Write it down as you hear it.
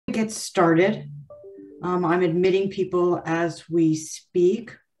get started. I'm admitting people as we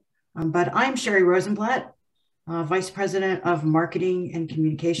speak, but I'm Sherry Rosenblatt, Vice President of Marketing and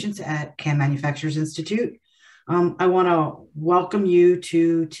Communications at Can Manufacturers Institute. I want to welcome you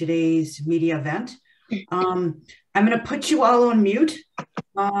to today's media event. I'm going to put you all on mute.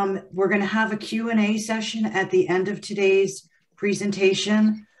 We're going to have a Q&A session at the end of today's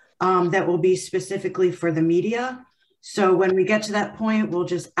presentation that will be specifically for the media. So when we get to that point, we'll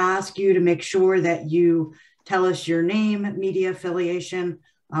just ask you to make sure that you tell us your name, media affiliation,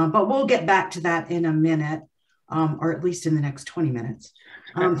 but we'll get back to that in a minute, or at least in the next 20 minutes.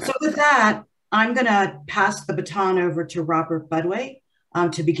 So with that, I'm going to pass the baton over to Robert Budway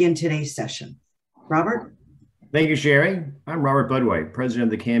to begin today's session. Robert? Thank you, Sherry. I'm Robert Budway, President of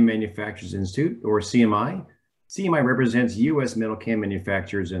the Can Manufacturers Institute, or CMI. CMI represents U.S. metal can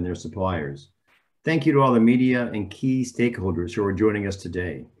manufacturers and their suppliers. Thank you to all the media and key stakeholders who are joining us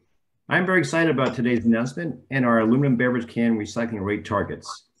today. I'm very excited about today's announcement and our aluminum beverage can recycling rate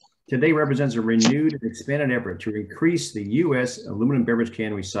targets. Today represents a renewed and expanded effort to increase the U.S. aluminum beverage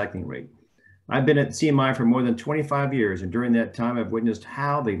can recycling rate. I've been at CMI for more than 25 years, and during that time, I've witnessed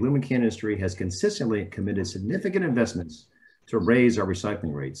how the aluminum can industry has consistently committed significant investments to raise our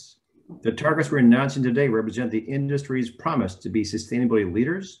recycling rates. The targets we're announcing today represent the industry's promise to be sustainability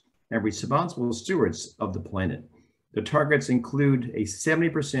leaders and responsible stewards of the planet. The targets include a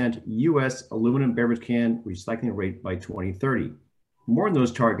 70% U.S. aluminum beverage can recycling rate by 2030. More on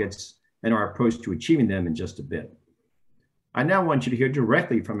those targets and our approach to achieving them in just a bit. I now want you to hear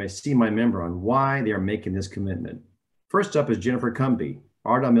directly from a CMI member on why they are making this commitment. First up is Jennifer Cumbie,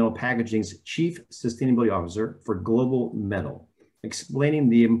 Ardagh Metal Packaging's Chief Sustainability Officer for Global Metal, explaining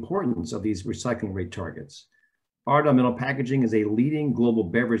the importance of these recycling rate targets. Ardagh Metal Packaging is a leading global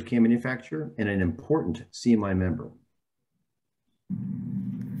beverage can manufacturer and an important CMI member.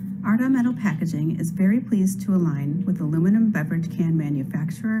 Ardagh Metal Packaging is very pleased to align with aluminum beverage can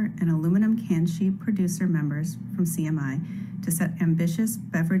manufacturer and aluminum can sheet producer members from CMI to set ambitious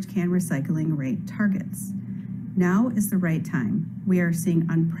beverage can recycling rate targets. Now is the right time. We are seeing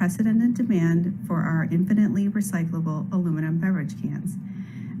unprecedented demand for our infinitely recyclable aluminum beverage cans,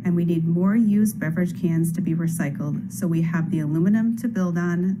 and we need more used beverage cans to be recycled, so we have the aluminum to build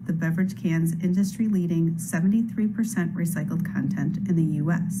on the beverage cans industry-leading 73% recycled content in the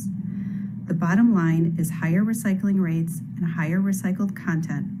U.S. The bottom line is higher recycling rates and higher recycled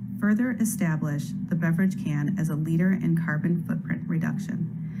content further establish the beverage can as a leader in carbon footprint reduction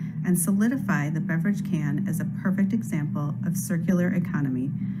and solidify the beverage can as a perfect example of circular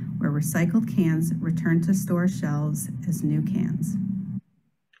economy, where recycled cans return to store shelves as new cans.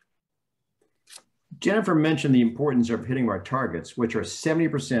 Jennifer mentioned the importance of hitting our targets, which are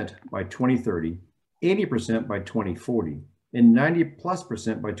 70% by 2030, 80% by 2040, and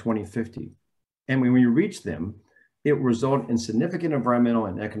 90+% by 2050. And when we reach them, it will result in significant environmental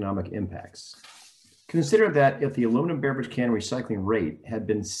and economic impacts. Consider that if the aluminum beverage can recycling rate had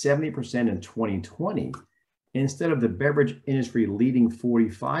been 70% in 2020, instead of the beverage industry leading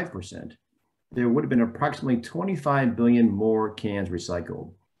 45%, there would have been approximately 25 billion more cans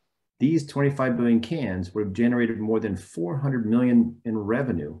recycled. These 25 billion cans would have generated more than 400 million in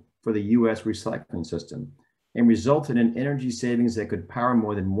revenue for the U.S. recycling system and resulted in energy savings that could power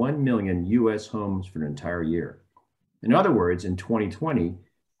more than 1 million U.S. homes for an entire year. In other words, in 2020,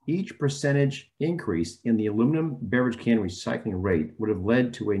 each percentage increase in the aluminum beverage can recycling rate would have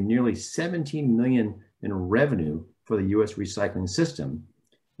led to a nearly 17 million in revenue for the U.S. recycling system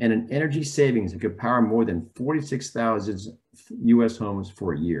and an energy savings that could power more than 46,000 U.S. homes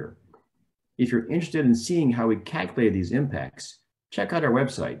for a year. If you're interested in seeing how we calculated these impacts, check out our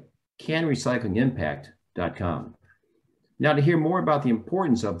website, canrecyclingimpact.com. Now, to hear more about the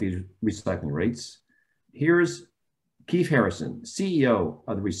importance of these recycling rates, here's Keith Harrison, CEO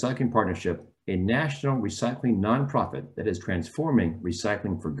of the Recycling Partnership, a national recycling nonprofit that is transforming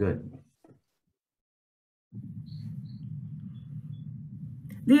recycling for good.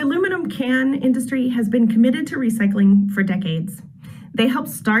 The aluminum can industry has been committed to recycling for decades. They helped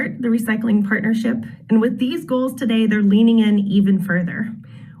start the Recycling Partnership, and with these goals today, they're leaning in even further.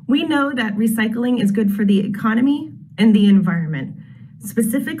 We know that recycling is good for the economy and the environment,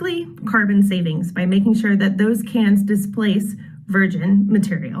 specifically carbon savings, by making sure that those cans displace virgin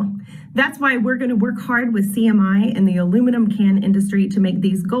material. That's why we're going to work hard with CMI and the aluminum can industry to make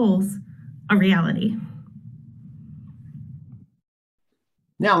these goals a reality.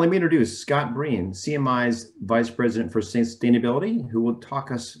 Now, let me introduce Scott Breen, CMI's Vice President for Sustainability, who will talk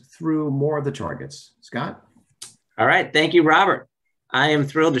us through more of the targets. Scott? All right. Thank you, Robert. I am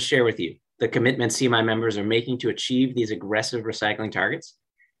thrilled to share with you the commitment CMI members are making to achieve these aggressive recycling targets.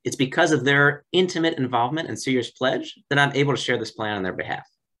 It's because of their intimate involvement and serious pledge that I'm able to share this plan on their behalf.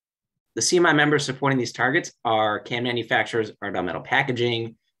 The CMI members supporting these targets are can manufacturers Ardell Metal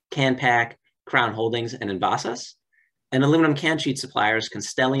Packaging, CanPack, Crown Holdings, and Envasas, and aluminum can sheet suppliers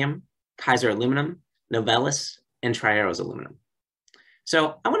Constellium, Kaiser Aluminum, Novelis, and Trieros Aluminum.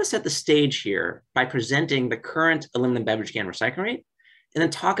 So I want to set the stage here by presenting the current aluminum beverage can recycling rate, and then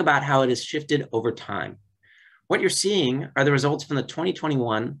talk about how it has shifted over time. What you're seeing are the results from the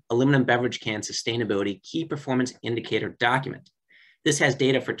 2021 Aluminum Beverage Can Sustainability Key Performance Indicator document. This has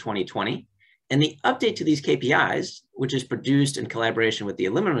data for 2020, and the update to these KPIs, which is produced in collaboration with the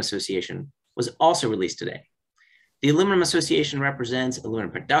Aluminum Association, was also released today. The Aluminum Association represents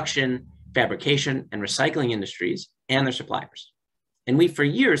aluminum production, fabrication, and recycling industries and their suppliers. And we, for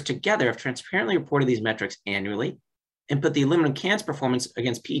years together, have transparently reported these metrics annually and put the aluminum cans performance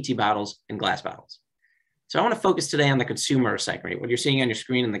against PET bottles and glass bottles. So I want to focus today on the consumer recycling rate, what you're seeing on your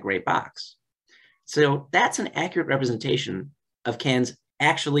screen in the gray box. So that's an accurate representation of cans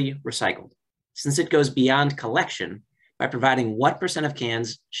actually recycled, since it goes beyond collection by providing what percent of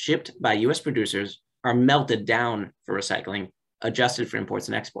cans shipped by US producers are melted down for recycling, adjusted for imports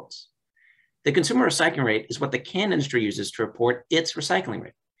and exports. The consumer recycling rate is what the can industry uses to report its recycling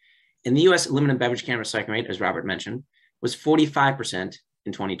rate. And the US aluminum beverage can recycling rate, as Robert mentioned, was 45%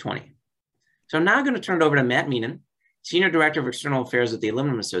 in 2020. So I'm now going to turn it over to Matt Meenan, Senior Director of External Affairs at the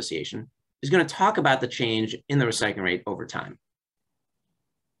Aluminum Association, who's going to talk about the change in the recycling rate over time.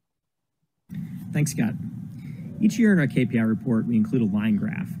 Thanks, Scott. Each year in our KPI report, we include a line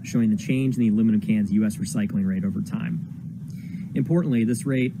graph showing the change in the aluminum can's U.S. recycling rate over time. Importantly, this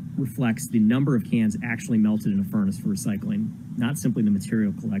rate reflects the number of cans actually melted in a furnace for recycling, not simply the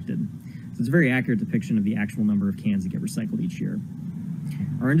material collected. So it's a very accurate depiction of the actual number of cans that get recycled each year.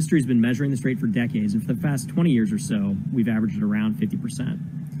 Our industry has been measuring this rate for decades, and for the past 20 years or so, we've averaged at around 50%,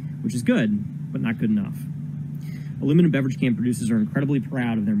 which is good, but not good enough. Aluminum beverage can producers are incredibly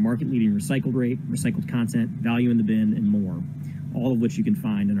proud of their market-leading recycled rate, recycled content, value in the bin, and more, all of which you can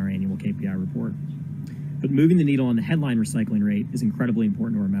find in our annual KPI report. But moving the needle on the headline recycling rate is incredibly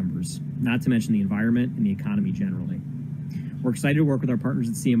important to our members, not to mention the environment and the economy generally. We're excited to work with our partners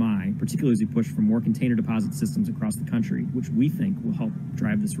at CMI, particularly as we push for more container deposit systems across the country, which we think will help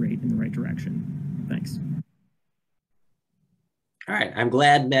drive this rate in the right direction. Thanks. All right, I'm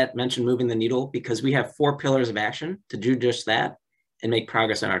glad Matt mentioned moving the needle because we have 4 pillars of action to do just that and make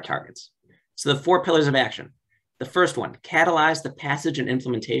progress on our targets. So the 4 pillars of action. The first one, catalyze the passage and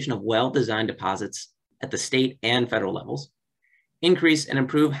implementation of well-designed deposits at the state and federal levels. Increase and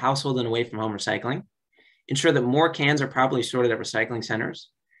improve household and away from home recycling. Ensure that more cans are properly sorted at recycling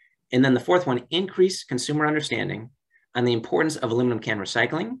centers. And then the 4th one, increase consumer understanding on the importance of aluminum can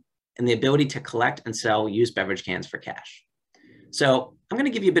recycling and the ability to collect and sell used beverage cans for cash. So I'm going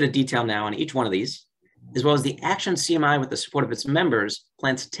to give you a bit of detail now on each one of these, as well as the action CMI with the support of its members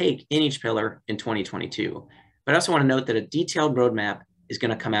plans to take in each pillar in 2022. But I also want to note that a detailed roadmap is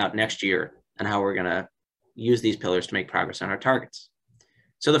going to come out next year on how we're going to use these pillars to make progress on our targets.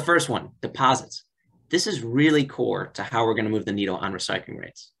 So the first one, deposits. This is really core to how we're going to move the needle on recycling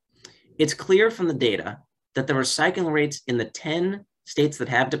rates. It's clear from the data that the recycling rates in the 10 states that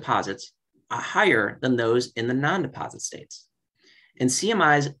have deposits are higher than those in the non-deposit states. And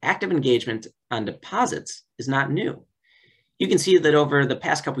CMI's active engagement on deposits is not new. You can see that over the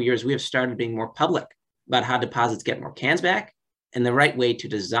past couple of years, we have started being more public about how deposits get more cans back and the right way to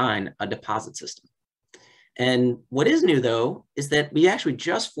design a deposit system. And what is new, though, is that we actually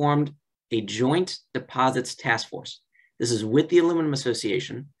just formed a joint deposits task force. This is with the Aluminum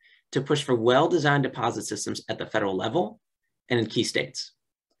Association to push for well-designed deposit systems at the federal level and in key states.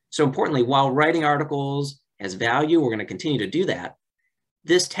 So importantly, while writing articles has value, we're going to continue to do that.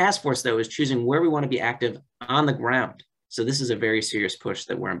 This task force, though, is choosing where we want to be active on the ground. So this is a very serious push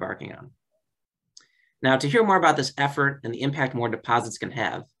that we're embarking on. Now, to hear more about this effort and the impact more deposits can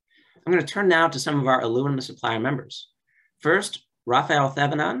have, I'm going to turn now to some of our aluminum supplier members. First, Rafael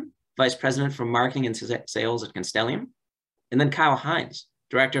Thevenon, Vice President for Marketing and Sales at Constellium, and then Kyle Hines,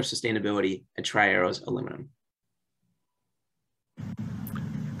 Director of Sustainability at Trieros Aluminum.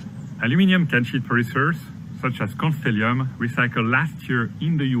 Aluminum can sheet producers, such as Constellium, recycled last year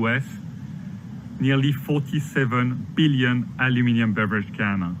in the US nearly 47 billion aluminum beverage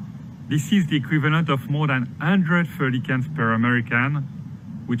cans. This is the equivalent of more than 130 cans per American,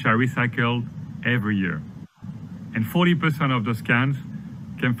 which are recycled every year. And 40% of those cans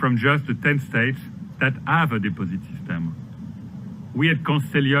came from just the 10 states that have a deposit system. We at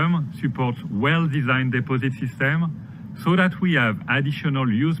Constellium support well-designed deposit system so that we have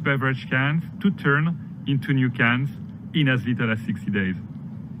additional used beverage cans to turn into new cans in as little as 60 days.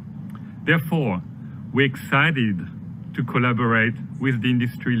 Therefore, we're excited to collaborate with the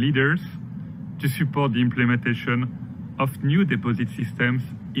industry leaders to support the implementation of new deposit systems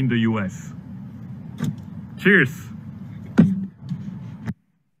in the US. Cheers!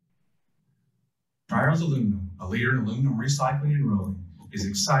 Trials Aluminum, a leader in aluminum recycling and rolling, is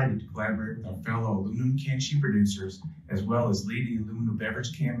excited to collaborate with our fellow aluminum can sheet producers as well as leading aluminum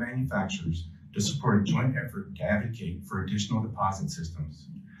beverage can manufacturers to support a joint effort to advocate for additional deposit systems.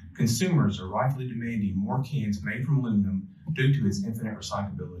 Consumers are rightfully demanding more cans made from aluminum due to its infinite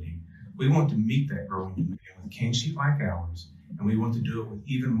recyclability. We want to meet that growing demand with can sheet like ours, and we want to do it with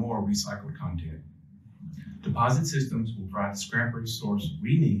even more recycled content. Deposit systems will provide the scrap resource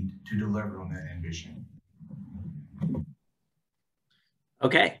we need to deliver on that ambition.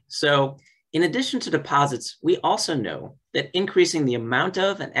 Okay, so in addition to deposits, we also know that increasing the amount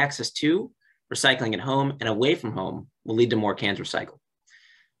of and access to recycling at home and away from home will lead to more cans recycled.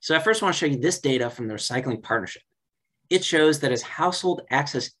 So I first want to show you this data from the Recycling Partnership. It shows that as household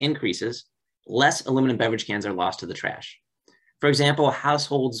access increases, less aluminum beverage cans are lost to the trash. For example,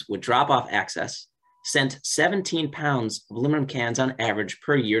 households with drop-off access sent 17 pounds of aluminum cans on average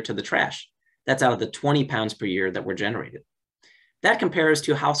per year to the trash. That's out of the 20 pounds per year that were generated. That compares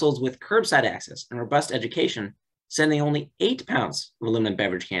to households with curbside access and robust education sending only 8 pounds of aluminum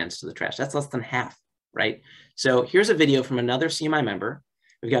beverage cans to the trash. That's less than half, right? So here's a video from another CMI member.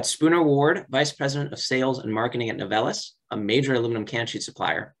 We've got Spooner Ward, Vice President of Sales and Marketing at Novellus, a major aluminum can sheet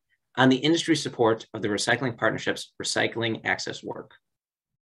supplier, on the industry support of the Recycling Partnership's recycling access work.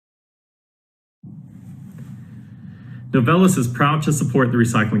 Novellus is proud to support the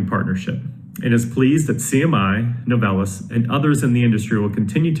Recycling Partnership and is pleased that CMI, Novellus, and others in the industry will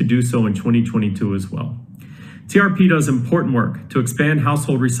continue to do so in 2022 as well. TRP does important work to expand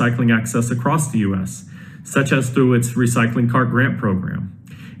household recycling access across the U.S., such as through its Recycling Cart Grant Program.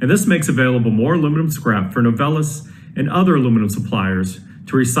 And this makes available more aluminum scrap for Novellus and other aluminum suppliers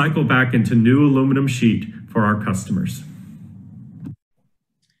to recycle back into new aluminum sheet for our customers.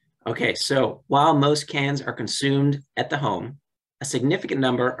 Okay, so while most cans are consumed at the home, a significant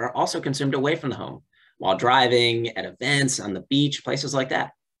number are also consumed away from the home, while driving, at events, on the beach, places like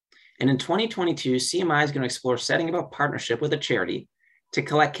that. And in 2022, CMI is going to explore setting up a partnership with a charity to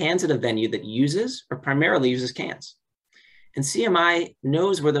collect cans at a venue that uses or primarily uses cans. And CMI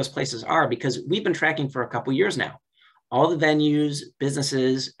knows where those places are because we've been tracking for a couple years now. All the venues,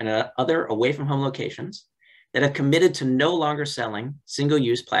 businesses, and other away from home locations that have committed to no longer selling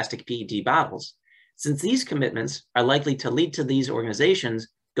single-use plastic PET bottles, since these commitments are likely to lead to these organizations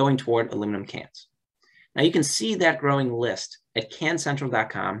going toward aluminum cans. Now you can see that growing list at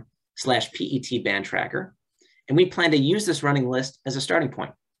cancentral.com/PET ban tracker, and we plan to use this running list as a starting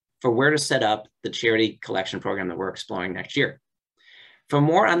point for where to set up the charity collection program that we're exploring next year. For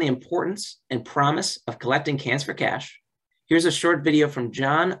more on the importance and promise of collecting cans for cash, here's a short video from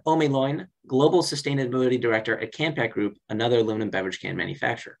John Omeloin, Global Sustainability Director at Canpack Group, another aluminum beverage can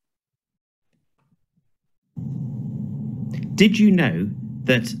manufacturer. Did you know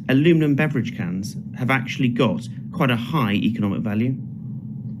that aluminum beverage cans have actually got quite a high economic value?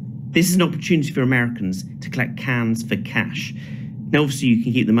 This is an opportunity for Americans to collect cans for cash. Now, obviously, you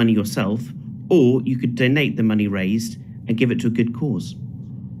can keep the money yourself, or you could donate the money raised and give it to a good cause.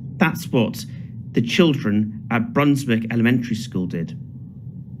 That's what the children at Brunswick Elementary School did.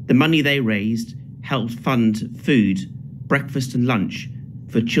 The money they raised helped fund food, breakfast and lunch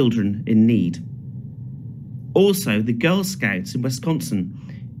for children in need. Also, the Girl Scouts in Wisconsin,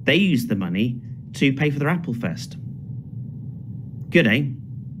 they used the money to pay for their Apple Fest. Good, eh?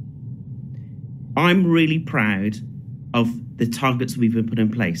 I'm really proud of the targets we've been put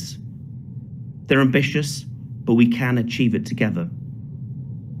in place. They're ambitious, but we can achieve it together.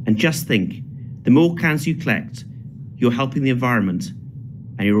 And just think, the more cans you collect, you're helping the environment,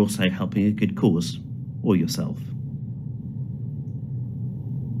 and you're also helping a good cause, or yourself.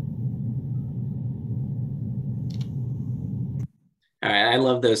 All right, I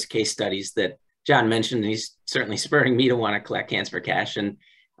love those case studies that John mentioned, and he's certainly spurring me to want to collect cans for cash. And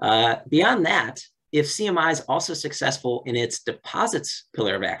beyond that, if CMI is also successful in its deposits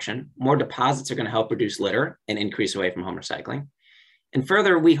pillar of action, more deposits are going to help reduce litter and increase away from home recycling. And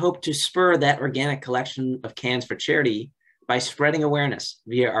further, we hope to spur that organic collection of cans for charity by spreading awareness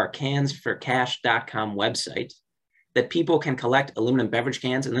via our cansforcash.com website that people can collect aluminum beverage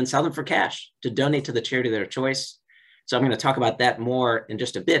cans and then sell them for cash to donate to the charity of their choice. So I'm going to talk about that more in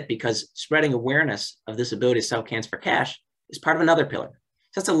just a bit, because spreading awareness of this ability to sell cans for cash is part of another pillar.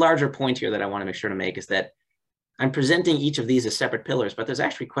 So that's a larger point here that I want to make sure to make, is that I'm presenting each of these as separate pillars, but there's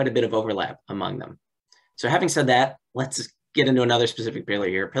actually quite a bit of overlap among them. So having said that, let's get into another specific pillar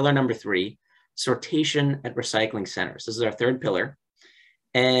here. Pillar number 3, sortation at recycling centers. This is our third pillar.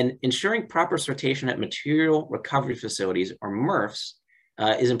 And ensuring proper sortation at material recovery facilities, or MRFs,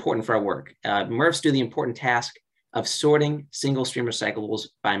 is important for our work. MRFs do the important task of sorting single-stream recyclables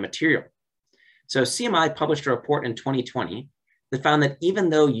by material. So CMI published a report in 2020 that found that even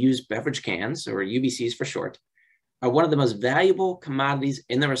though used beverage cans, or UBCs for short, are one of the most valuable commodities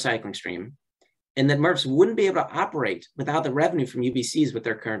in the recycling stream, and that MRFs wouldn't be able to operate without the revenue from UBCs with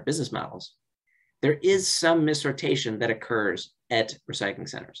their current business models, there is some missortation that occurs at recycling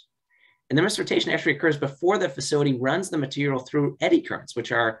centers. And the missortation actually occurs before the facility runs the material through eddy currents,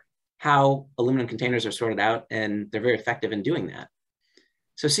 which are how aluminum containers are sorted out, and they're very effective in doing that.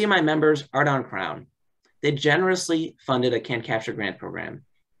 So CMI members, Ardagh and Crown, they generously funded a can capture grant program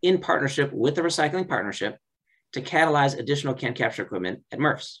in partnership with the Recycling Partnership to catalyze additional can capture equipment at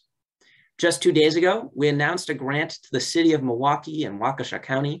MRFs. Just 2 days ago, we announced a grant to the city of Milwaukee and Waukesha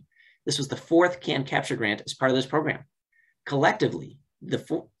County. This was the 4th can capture grant as part of this program. Collectively,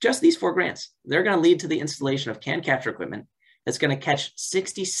 just these 4 grants, they're going to lead to the installation of can capture equipment that's going to catch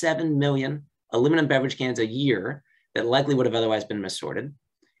 67 million aluminum beverage cans a year that likely would have otherwise been missorted.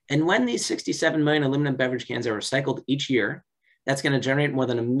 And when these 67 million aluminum beverage cans are recycled each year, that's going to generate more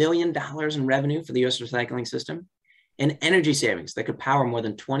than $1 million in revenue for the U.S. recycling system, and energy savings that could power more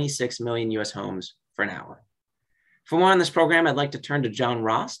than 26 million U.S. homes for an hour. For more on this program, I'd like to turn to John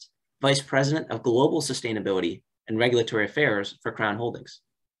Rost, Vice President of Global Sustainability and Regulatory Affairs for Crown Holdings.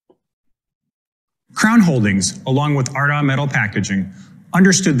 Crown Holdings, along with Ardagh Metal Packaging,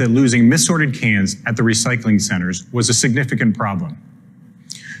 understood that losing missorted cans at the recycling centers was a significant problem.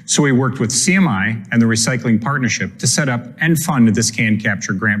 So we worked with CMI and the Recycling Partnership to set up and fund this can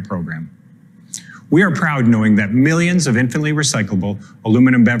capture grant program. We are proud knowing that millions of infinitely recyclable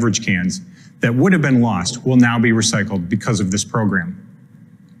aluminum beverage cans that would have been lost will now be recycled because of this program.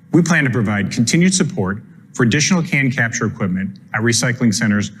 We plan to provide continued support for additional can capture equipment at recycling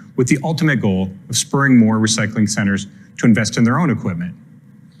centers with the ultimate goal of spurring more recycling centers to invest in their own equipment.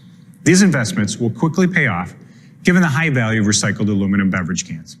 These investments will quickly pay off given the high value of recycled aluminum beverage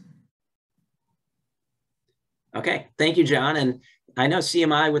cans. Okay, thank you, John. And I know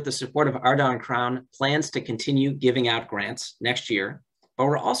CMI, with the support of Ardagh and Crown, plans to continue giving out grants next year, but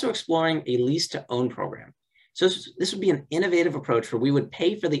we're also exploring a lease-to-own program. So this would be an innovative approach where we would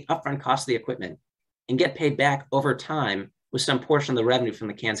pay for the upfront cost of the equipment and get paid back over time with some portion of the revenue from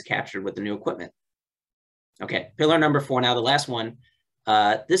the cans captured with the new equipment. Okay, pillar number 4 now, the last one.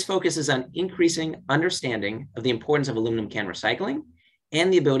 This focuses on increasing understanding of the importance of aluminum can recycling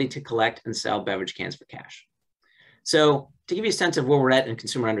and the ability to collect and sell beverage cans for cash. So to give you a sense of where we're at in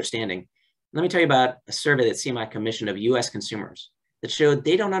consumer understanding, let me tell you about a survey that CMI commissioned of US consumers that showed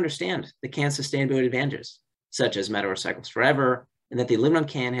they don't understand the can's sustainability advantages, such as Metal Recycles Forever, and that the aluminum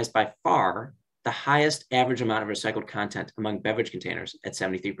can has by far the highest average amount of recycled content among beverage containers at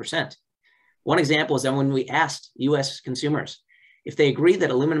 73%. One example is that when we asked US consumers if they agree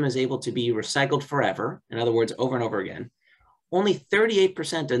that aluminum is able to be recycled forever, in other words, over and over again, only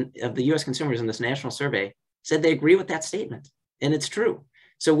 38% of the US consumers in this national survey said they agree with that statement, and it's true.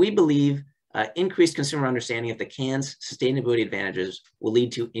 So we believe increased consumer understanding of the can's sustainability advantages will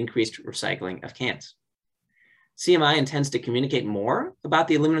lead to increased recycling of cans. CMI intends to communicate more about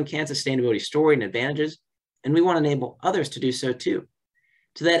the aluminum can sustainability story and advantages, and we want to enable others to do so too.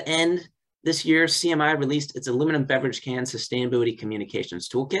 To that end, this year, CMI released its aluminum beverage can sustainability communications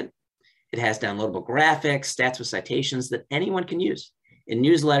toolkit. It has downloadable graphics, stats with citations that anyone can use in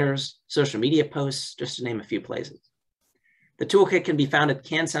newsletters, social media posts, just to name a few places. The toolkit can be found at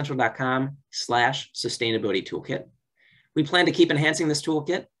cancentral.com/sustainability toolkit. We plan to keep enhancing this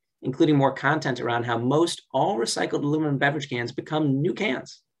toolkit, including more content around how most all recycled aluminum beverage cans become new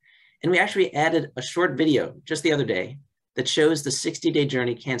cans. And we actually added a short video just the other day that shows the 60-day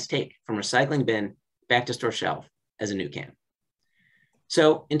journey cans take from recycling bin back to store shelf as a new can.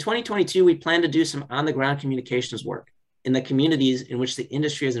 So in 2022, we plan to do some on-the-ground communications work in the communities in which the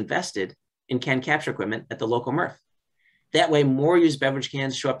industry has invested in can capture equipment at the local MRF. That way, more used beverage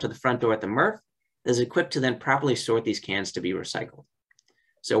cans show up to the front door at the MRF that is equipped to then properly sort these cans to be recycled.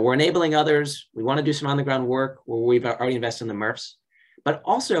 So we're enabling others. We want to do some on-the-ground work where we've already invested in the MRFs, but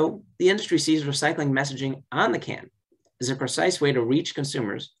also the industry sees recycling messaging on the can as a precise way to reach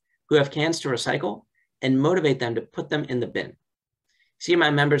consumers who have cans to recycle and motivate them to put them in the bin.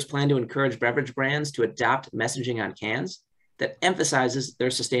 CMI members plan to encourage beverage brands to adopt messaging on cans that emphasizes their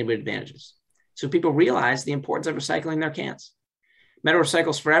sustainability advantages, so people realize the importance of recycling their cans. Metal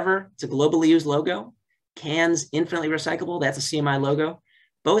Recycles Forever, it's a globally used logo. Cans Infinitely Recyclable, that's a CMI logo.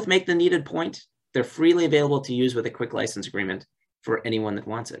 Both make the needed point They're freely available to use with a quick license agreement for anyone that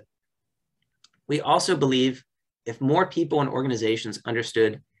wants it. We also believe if more people and organizations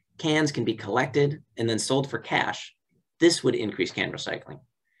understood cans can be collected and then sold for cash, this would increase can recycling.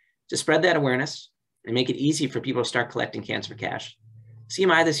 To spread that awareness and make it easy for people to start collecting cans for cash,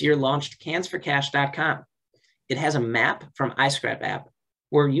 CMI this year launched cansforcash.com. It has a map from iScrap app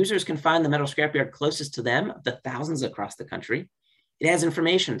where users can find the metal scrapyard closest to them, of the thousands across the country. It has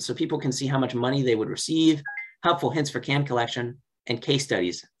information so people can see how much money they would receive, helpful hints for can collection, and case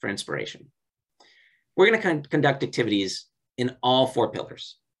studies for inspiration. We're going to conduct activities in all 4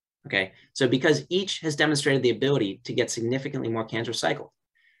 pillars, okay? So because each has demonstrated the ability to get significantly more cans recycled.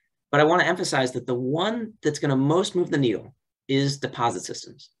 But I want to emphasize that the one that's going to most move the needle is deposit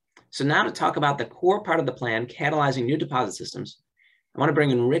systems. So now to talk about the core part of the plan, catalyzing new deposit systems, I want to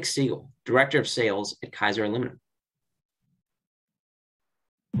bring in Rick Siegel, Director of Sales at Kaiser Aluminum.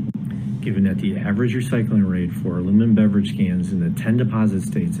 Given that the average recycling rate for aluminum beverage cans in the 10 deposit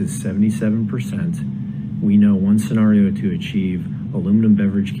states is 77%, we know one scenario to achieve aluminum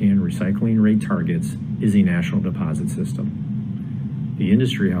beverage can recycling rate targets is a national deposit system. The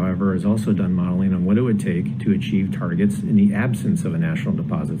industry, however, has also done modeling on what it would take to achieve targets in the absence of a national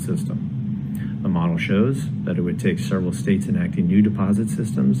deposit system. The model shows that it would take several states enacting new deposit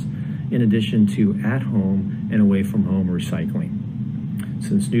systems in addition to at-home and away-from-home recycling.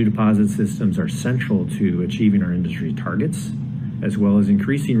 Since new deposit systems are central to achieving our industry targets, as well as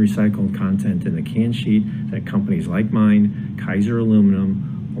increasing recycled content in the can sheet that companies like mine, Kaiser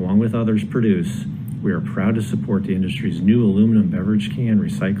Aluminum, along with others produce, we are proud to support the industry's new aluminum beverage can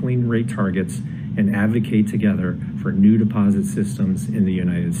recycling rate targets and advocate together for new deposit systems in the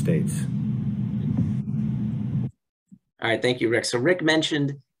United States. All right, thank you, Rick. So Rick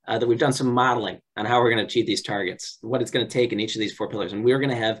mentioned that we've done some modeling on how we're going to achieve these targets, what it's going to take in each of these 4 pillars. And we're going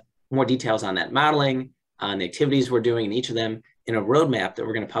to have more details on that modeling, on the activities we're doing in each of them, in a roadmap that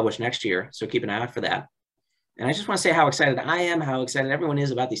we're going to publish next year. So keep an eye out for that. And I just want to say how excited I am, how excited everyone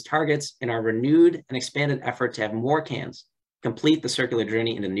is about these targets and our renewed and expanded effort to have more cans complete the circular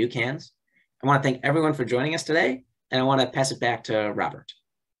journey into new cans. I want to thank everyone for joining us today, and I want to pass it back to Robert.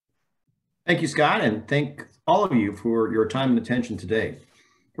 Thank you, Scott, and thank all of you for your time and attention today.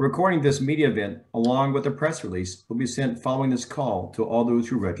 A recording of this media event, along with a press release, will be sent following this call to all those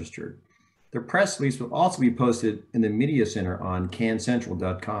who registered. The press release will also be posted in the Media Center on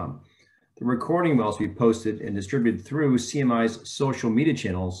cancentral.com. The recording will also be posted and distributed through CMI's social media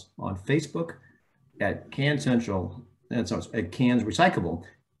channels on Facebook at CanCentral, at Cans Recyclable,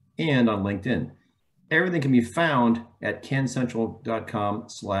 and on LinkedIn. Everything can be found at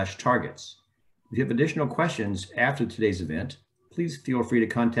cancentral.com/targets. If you have additional questions after today's event, please feel free to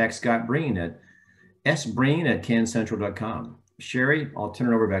contact Scott Breen at sbreen@cancentral.com. Sherry, I'll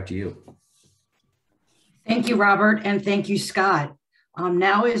turn it over back to you. Thank you, Robert, and thank you, Scott.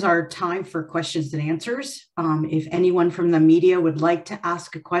 Now is our time for questions and answers. If anyone from the media would like to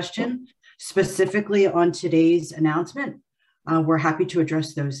ask a question specifically on today's announcement, we're happy to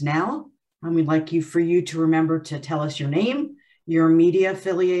address those now. We'd like for you to remember to tell us your name, your media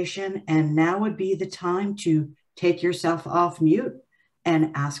affiliation, and now would be the time to take yourself off mute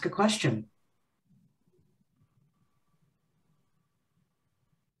and ask a question.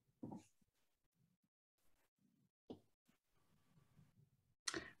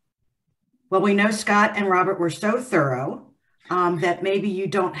 Well, we know Scott and Robert were so thorough that maybe you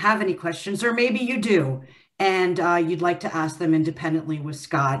don't have any questions, or maybe you do, and you'd like to ask them independently with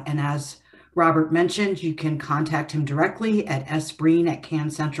Scott. And as Robert mentioned, you can contact him directly at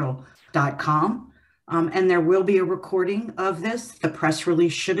sbreen@cancentral.com. And there will be a recording of this. The press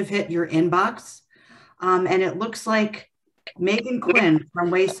release should have hit your inbox. And it looks like Megan Quinn from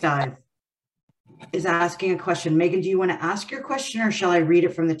Waste Dive is asking a question. Megan, do you want to ask your question, or shall I read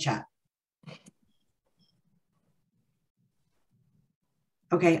it from the chat?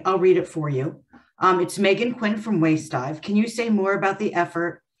 Okay, I'll read it for you. It's Megan Quinn from Waste Dive. Can you say more about the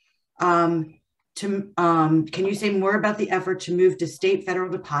effort to move to state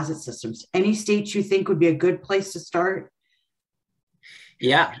federal deposit systems? Any states you think would be a good place to start?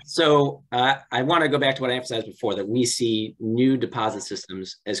 Yeah, so I want to go back to what I emphasized before, that we see new deposit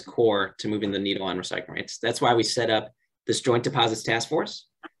systems as core to moving the needle on recycling rates. That's why we set up this Joint Deposits Task Force.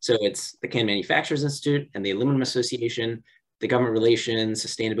 So it's the Can Manufacturers Institute and the Aluminum Association, the government relations,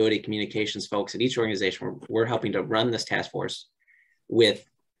 sustainability, communications folks at each organization. We're helping to run this task force with,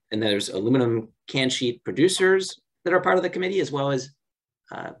 and there's aluminum can sheet producers that are part of the committee, as well as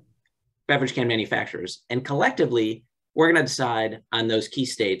beverage can manufacturers. And collectively, we're going to decide on those key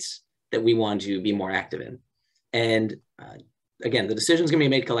states that we want to be more active in. And again, the decision is going to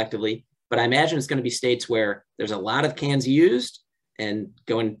be made collectively. but I imagine it's going to be states where there's a lot of cans used and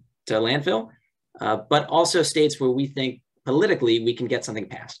going to landfill, but also states where we think politically we can get something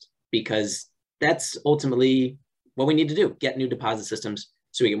passed, because that's ultimately what we need to do, get new deposit systems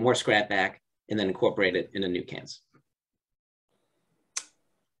so we get more scrap back and then incorporate it into new cans.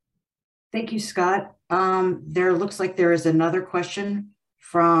 Thank you, Scott. There looks like there is another question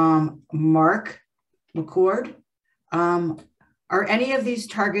from Mark McCord. Are any of these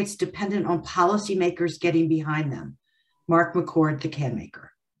targets dependent on policymakers getting behind them? Mark McCord, the can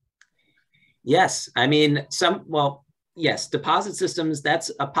maker. Yes, I mean, yes, deposit systems,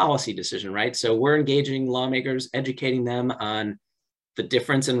 that's a policy decision, right? So we're engaging lawmakers, educating them on the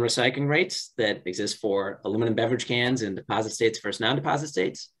difference in recycling rates that exist for aluminum beverage cans in deposit states versus non-deposit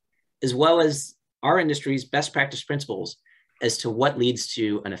states, as well as our industry's best practice principles as to what leads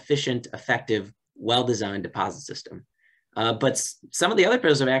to an efficient, effective, well-designed deposit system. But some of the other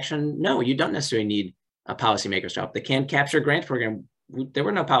pillars of action, no, you don't necessarily need a policymaker's help. The Can Capture Grant Program, there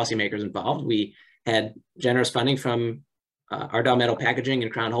were no policymakers involved. We had generous funding from Ardagh Metal Packaging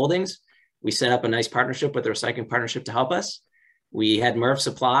and Crown Holdings. We set up a nice partnership with the Recycling Partnership to help us. We had MERV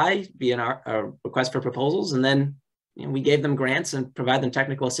Supply be in our request for proposals, and then we gave them grants and provide them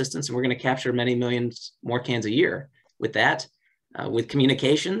technical assistance, and we're going to capture many millions more cans a year with that. With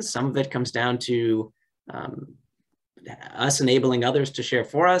communications, some of it comes down to us enabling others to share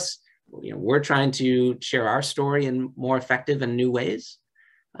for us. We're trying to share our story in more effective and new ways.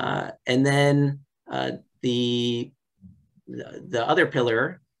 And then the other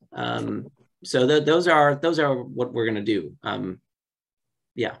pillar, so those are what we're going to do.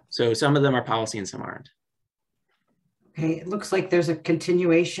 Yeah, so some of them are policy and some aren't. Okay, it looks like there's a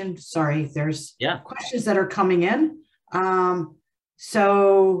continuation. Sorry, there's questions that are coming in.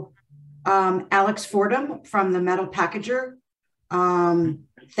 Alex Fordham from the Metal Packager.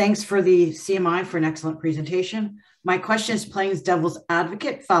 Thanks for the CMI for an excellent presentation. My question is playing devil's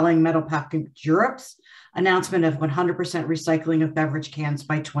advocate following Metal Package Europe's announcement of 100% recycling of beverage cans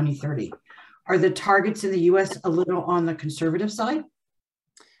by 2030. Are the targets in the US a little on the conservative side?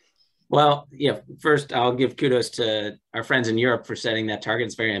 Well, first I'll give kudos to our friends in Europe for setting that target.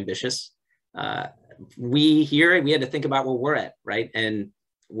 It's very ambitious. We had to think about where we're at, right? And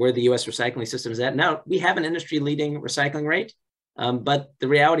where the US recycling system is at. Now, we have an industry leading recycling rate, but the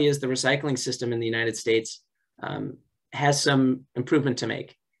reality is the recycling system in the United States has some improvement to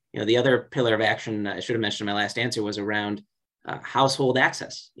make. The other pillar of action I should have mentioned in my last answer was around household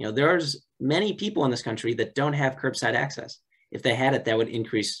access. There's many people in this country that don't have curbside access. If they had it, that would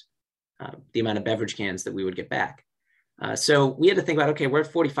increase the amount of beverage cans that we would get back. So we had to think about, okay, we're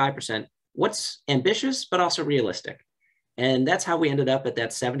at 45%. What's ambitious, but also realistic? And that's how we ended up at that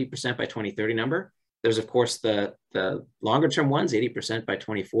 70% by 2030 number. There's, of course, the longer term ones, 80% by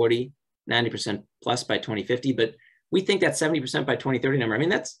 2040, 90% plus by 2050. But we think that 70% by 2030 number, I mean,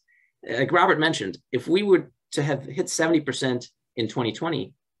 that's, like Robert mentioned, if we were to have hit 70% in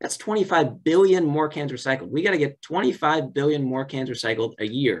 2020, that's 25 billion more cans recycled. We got to get 25 billion more cans recycled a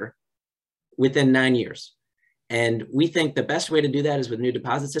year within 9 years. And we think the best way to do that is with new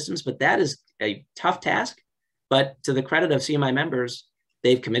deposit systems, but that is a tough task. But to the credit of CMI members,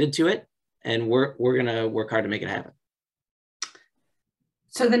 they've committed to it, and we're going to work hard to make it happen.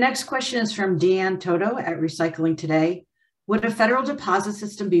 So the next question is from Deanne Toto at Recycling Today. Would a federal deposit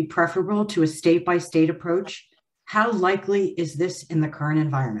system be preferable to a state-by-state approach? How likely is this in the current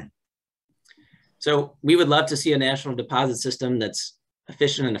environment? So we would love to see a national deposit system that's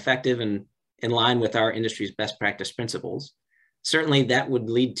efficient and effective and in line with our industry's best practice principles. Certainly that would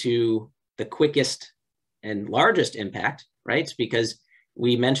lead to the quickest and largest impact, right? Because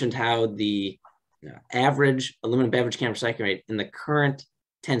we mentioned how the average aluminum beverage can recycling rate in the current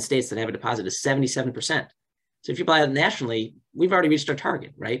 10 states that have a deposit is 77%. So if you apply that nationally, we've already reached our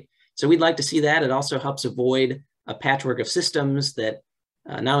target, right? So we'd like to see that. It also helps avoid a patchwork of systems that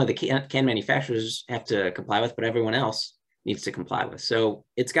not only the can manufacturers have to comply with, but everyone else needs to comply with. So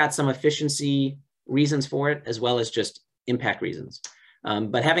it's got some efficiency reasons for it, as well as just impact reasons.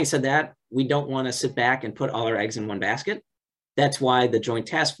 But having said that, we don't want to sit back and put all our eggs in one basket. That's why the Joint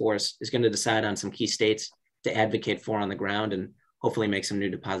Task Force is going to decide on some key states to advocate for on the ground and hopefully make some new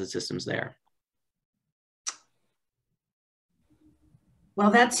deposit systems there. Well,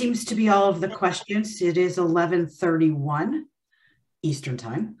 that seems to be all of the questions. It is 11:31 Eastern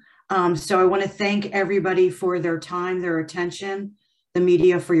Time. So I want to thank everybody for their time, their attention, the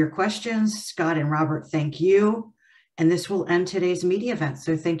media for your questions. Scott and Robert, thank you. And this will end today's media event.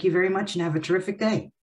 So thank you very much and have a terrific day.